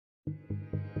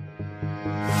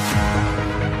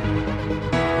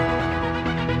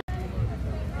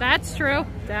That's true.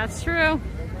 That's true.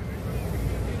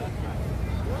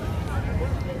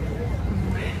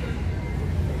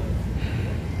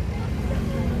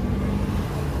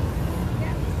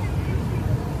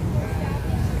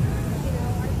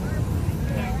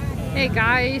 Hey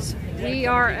guys, we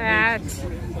are at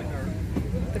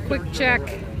the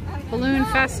CHEK Balloon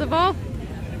Festival.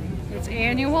 It's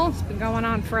annual. It's been going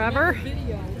on forever.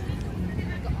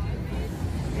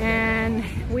 And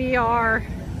we are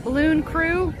balloon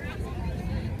crew.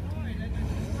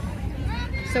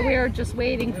 So we are just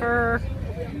waiting for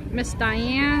Miss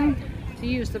Diane to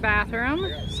use the bathroom.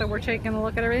 So we're taking a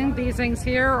look at everything. These things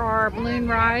here are balloon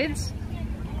rides.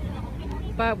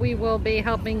 But we will be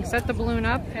helping set the balloon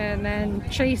up and then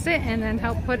chase it and then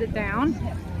help put it down.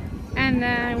 And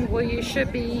then we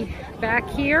should be back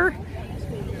here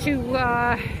to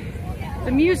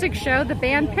the music show, the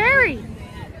band Perry.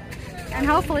 And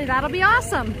hopefully that'll be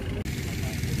awesome.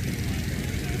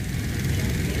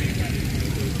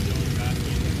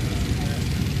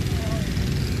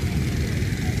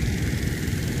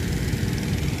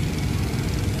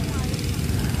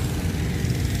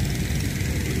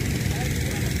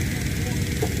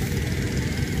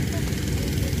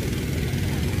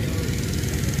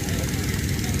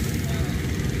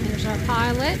 There's our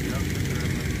pilot.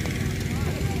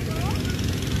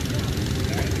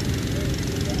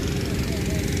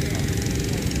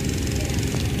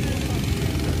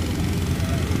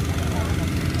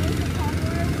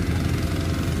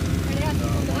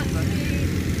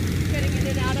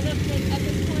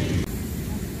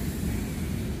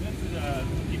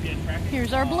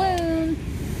 Here's our balloon.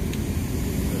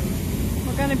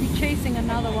 We're going to be chasing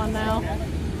another one now.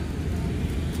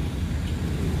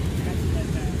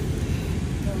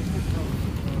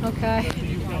 Okay.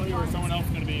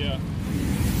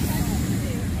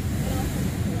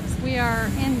 We are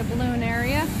in the balloon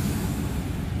area.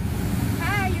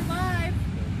 Hi, you're live.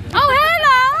 Oh,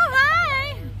 hello!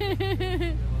 Hi!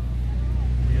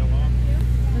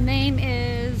 The name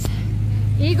is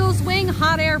Eagle's Wing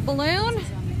Hot Air Balloon.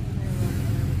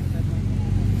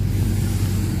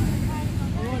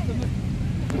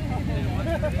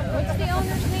 What's the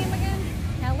owner's name again?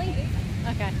 Kelly?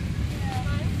 Okay.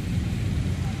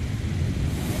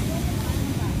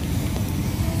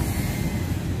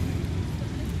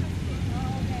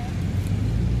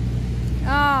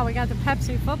 Oh, we got the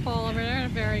Pepsi football over there.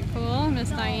 Very cool. Miss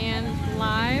Diane is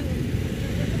live.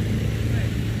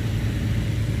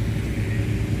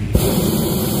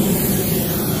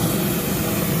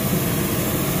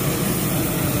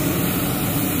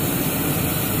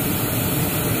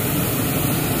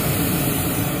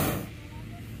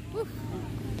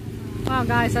 Wow,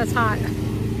 guys, that's hot.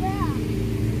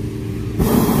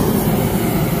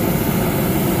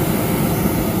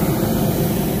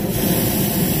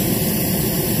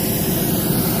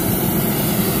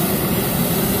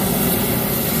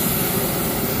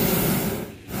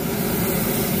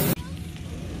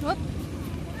 Whoop.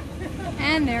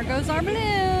 And there goes our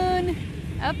balloon.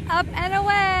 Up, up, and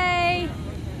away.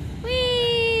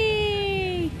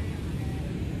 Whee!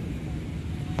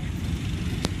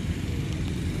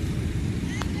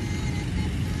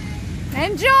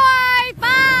 Enjoy!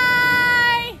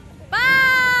 Bye!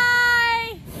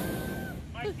 Bye!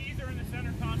 My keys are in the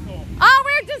center console. Oh,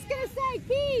 we're just gonna say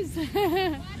keys!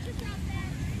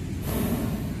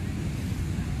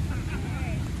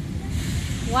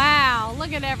 Wow,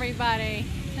 look at everybody.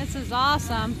 This is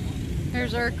awesome.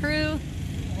 Here's our crew.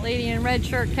 Lady in red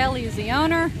shirt, Kelly, is the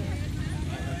owner.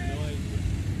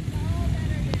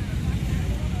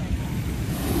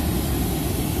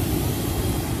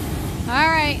 All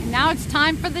right, now it's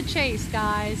time for the chase,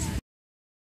 guys.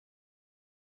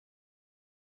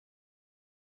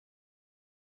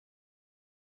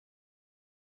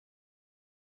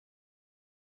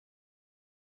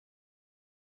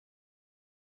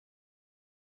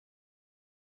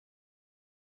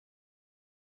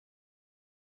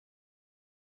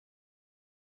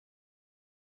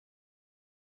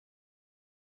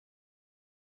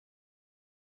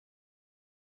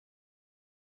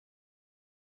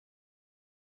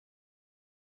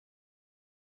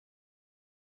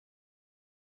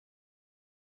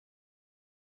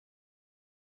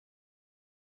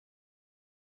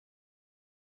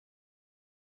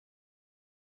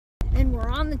 And we're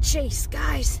on the chase,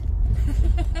 guys.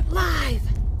 Live.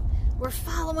 We're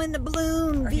following the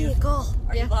balloon vehicle.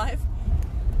 Are you live?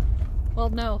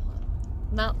 Well, no.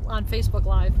 Not on Facebook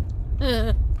Live.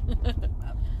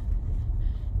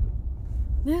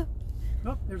 Yeah.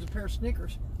 Oh, there's a pair of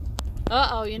sneakers.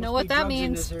 Uh-oh, you know what that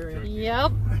means.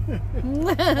 Yep.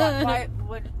 Why?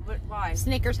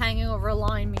 Sneakers hanging over a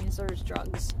line means there's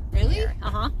drugs. Really?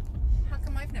 Uh-huh. How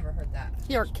come I've never heard that?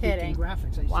 You're kidding.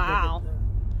 Graphics. I used Wow. To go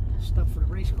get the stuff for the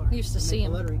race car. Used to see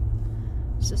him. lettering.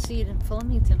 Used to see it in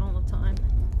Flemington all the time.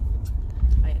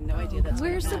 I had no idea that's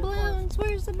Where's the balloons?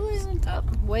 Where's the balloons?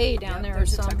 Up way down there.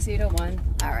 There's a tuxedo one.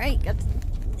 All right, let's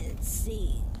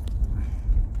see.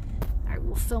 All right,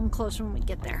 we'll film closer when we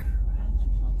get there.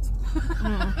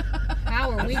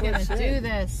 How are we gonna do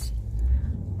this?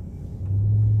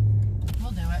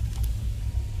 We'll do it.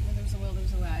 Where there's a will,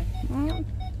 there's a way. Well,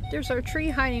 there's our tree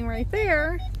hiding right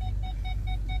there.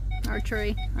 Our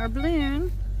tree, our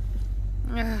balloon.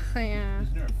 Yeah.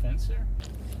 Isn't there a fence there?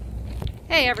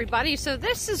 Hey everybody, so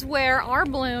this is where our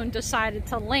balloon decided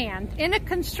to land, in a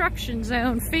construction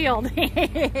zone field.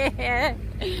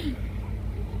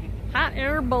 Hot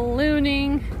air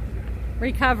ballooning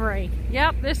recovery.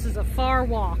 Yep, this is a far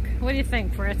walk. What do you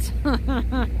think, Fritz?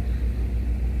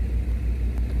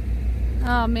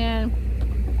 Oh man.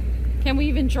 Can we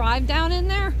even drive down in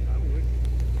there?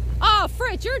 Oh,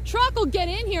 Fritz, your truck will get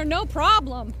in here, no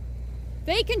problem.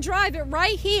 They can drive it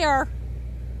right here.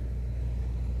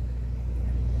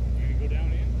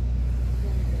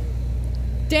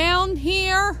 Down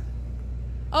here,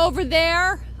 over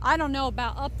there. I don't know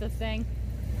about up the thing.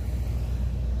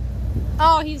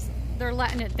 Oh, they're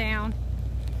letting it down.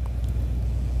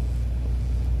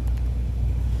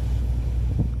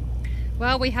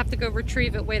 Well, we have to go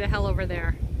retrieve it way to hell over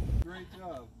there. Great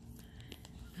job.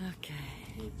 Okay,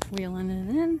 wheeling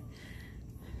it in.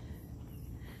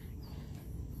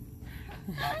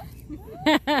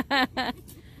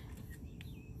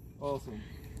 Awesome.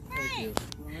 Thank you.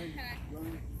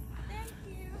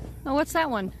 Oh, what's that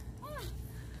one?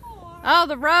 Oh,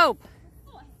 the rope.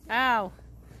 Oh,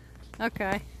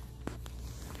 okay.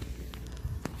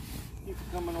 Keep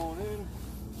coming on in.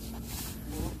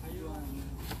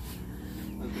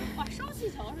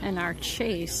 And our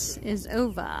chase is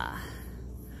over.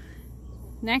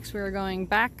 Next, we're going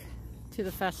back to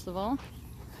the festival.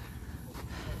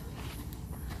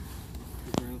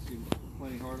 The ground seemed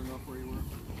plenty hard enough where you were.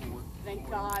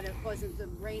 Thank God it wasn't the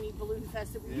rainy balloon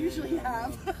fest that we usually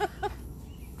have.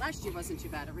 Last year wasn't too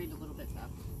bad. It rained a little bit though.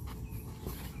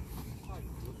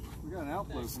 We got an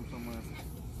outflow from somewhere.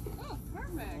 Oh,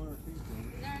 perfect. There's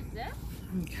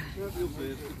Okay. Yeah, you'll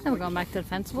see it. Then we're going back to the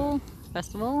festival.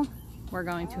 We're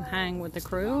going to hang with the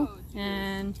crew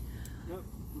and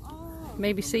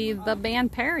maybe see the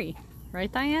band Perry.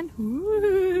 Right, Diane?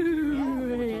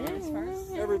 Ooh.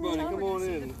 Everybody, come on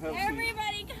in. Have a seat.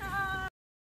 Everybody come!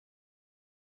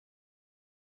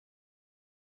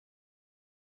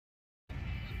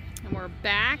 And we're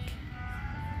back.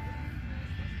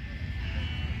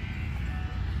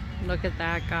 Look at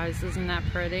that, guys. Isn't that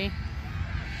pretty?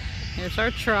 Here's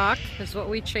our truck. This is what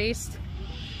we chased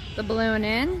the balloon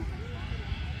in.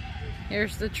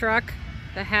 Here's the truck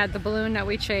that had the balloon that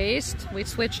we chased. We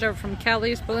switched over from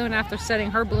Kelly's balloon after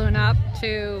setting her balloon up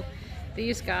to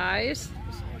these guys.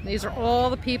 These are all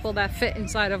the people that fit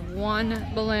inside of one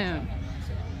balloon.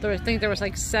 I think there was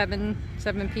like seven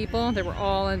people. They were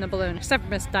all in the balloon, except for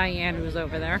Miss Diane, who was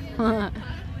over there.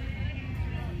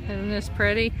 Isn't this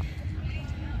pretty?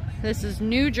 This is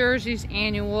New Jersey's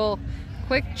annual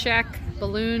CHEK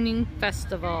Ballooning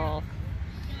Festival.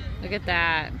 Look at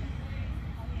that.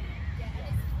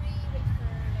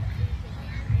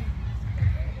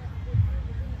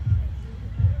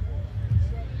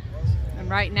 And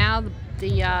right now,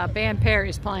 the band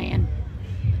Perry's playing.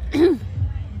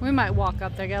 We might walk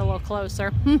up there, get a little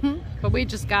closer. But we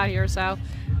just got here, so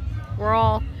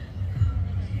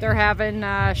they're having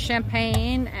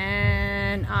champagne,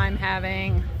 and I'm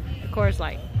having a Coors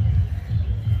Light.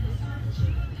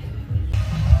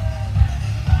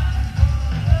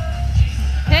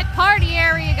 Pit party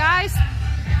area, guys.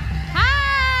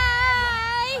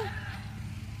 Hi!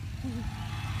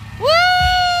 Woo!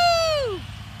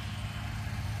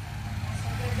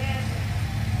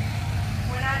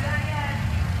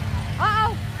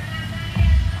 Uh-oh!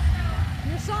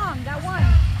 Your song, that one.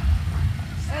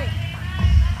 Wait.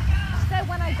 Say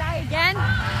when I die again.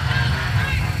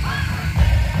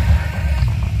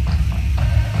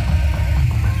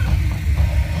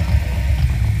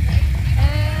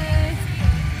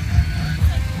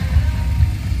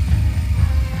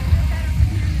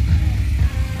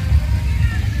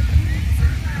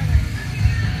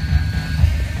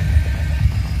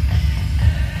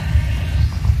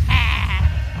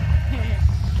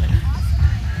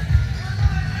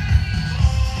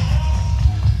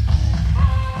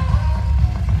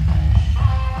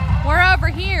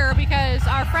 Because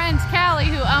our friends Callie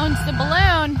Kelly, who owns the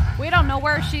balloon, we don't know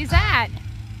where she's at.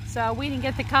 So we didn't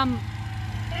get to come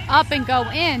up and go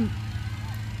in.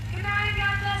 Good night,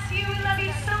 God bless you. We love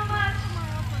you so much.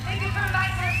 Thank you for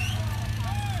inviting us.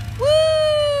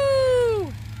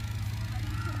 Woo!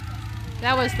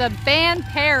 That was the Van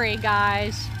Perry,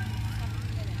 guys.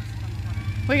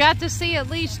 We got to see at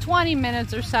least 20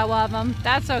 minutes or so of them.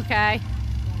 That's okay.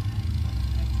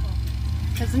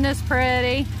 Isn't this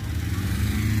pretty?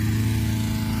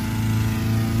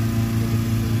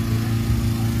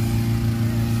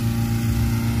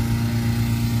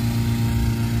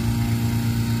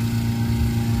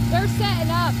 They're setting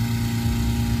up.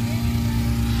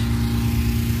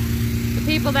 The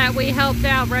people that we helped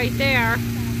out right there,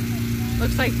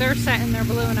 looks like they're setting their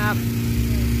balloon up.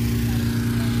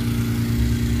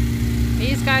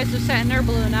 These guys are setting their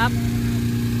balloon up.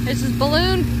 This is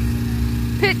balloon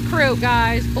pit crew,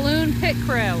 guys. Balloon pit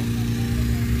crew.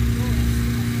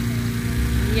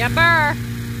 Yepper.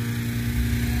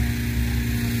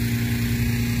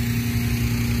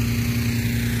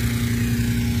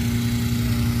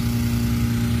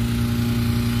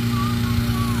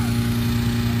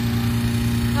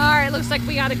 Alright, looks like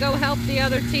we gotta go help the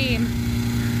other team.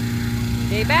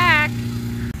 Stay back.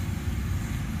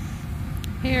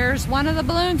 Here's one of the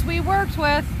balloons we worked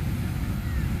with.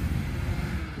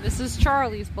 This is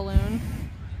Charlie's balloon.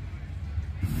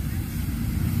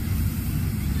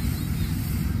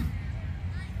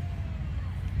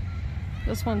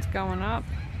 This one's going up.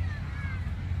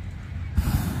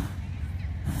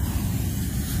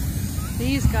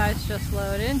 These guys just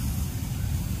loaded.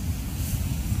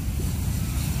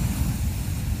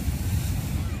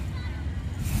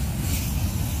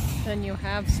 Then you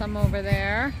have some over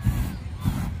there.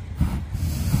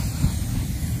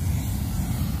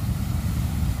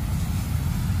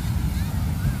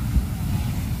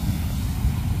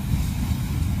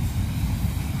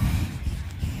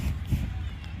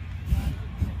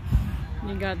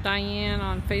 You got Diane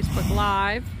on Facebook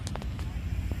Live.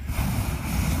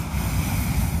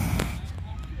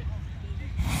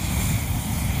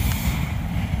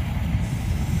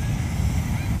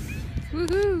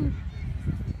 Woohoo!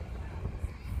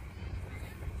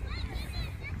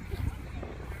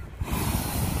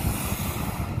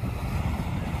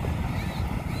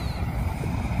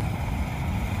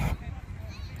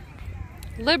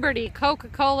 Liberty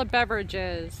Coca-Cola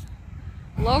Beverages.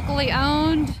 Locally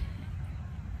owned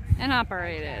and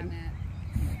operated.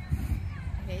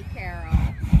 Hey, Carol.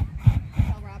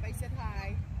 Tell Rob I said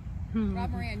hi.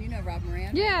 Rob Moran, you know Rob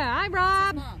Moran? Yeah, hi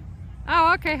Rob. His mom.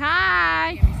 Oh, okay,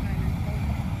 hi. Tammy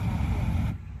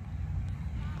Simon.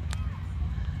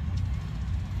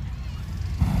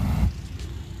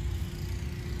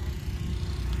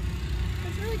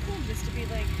 It's really cool just to be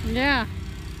like... Yeah.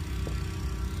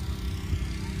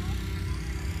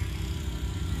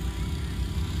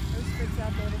 Those fruits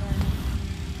out there today.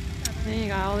 Then you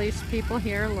got all these people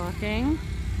here looking.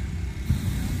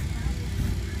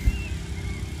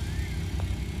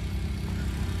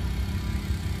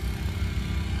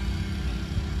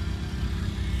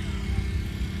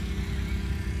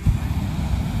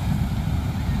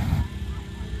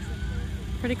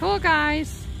 Pretty cool,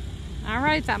 guys.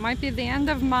 Alright, that might be the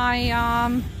end of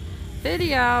my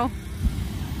video.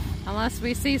 Unless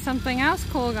we see something else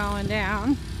cool going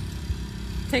down.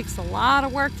 Takes a lot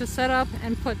of work to set up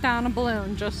and put down a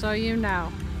balloon, just so you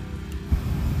know.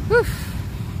 Whew.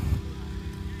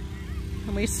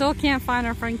 And we still can't find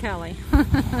our friend Kelly.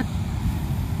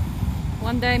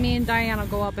 One day me and Diane will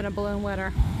go up in a balloon with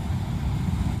her.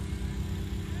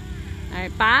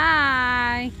 Alright,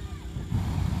 bye!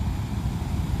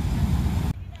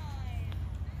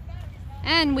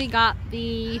 And we got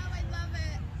the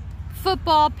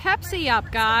football Pepsi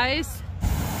up, guys.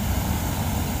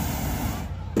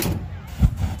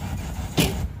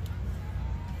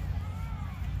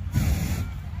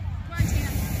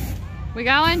 We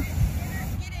going?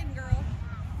 Get in, girl.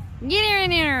 Get her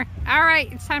in here. All right,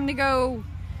 it's time to go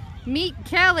meet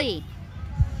Kelly.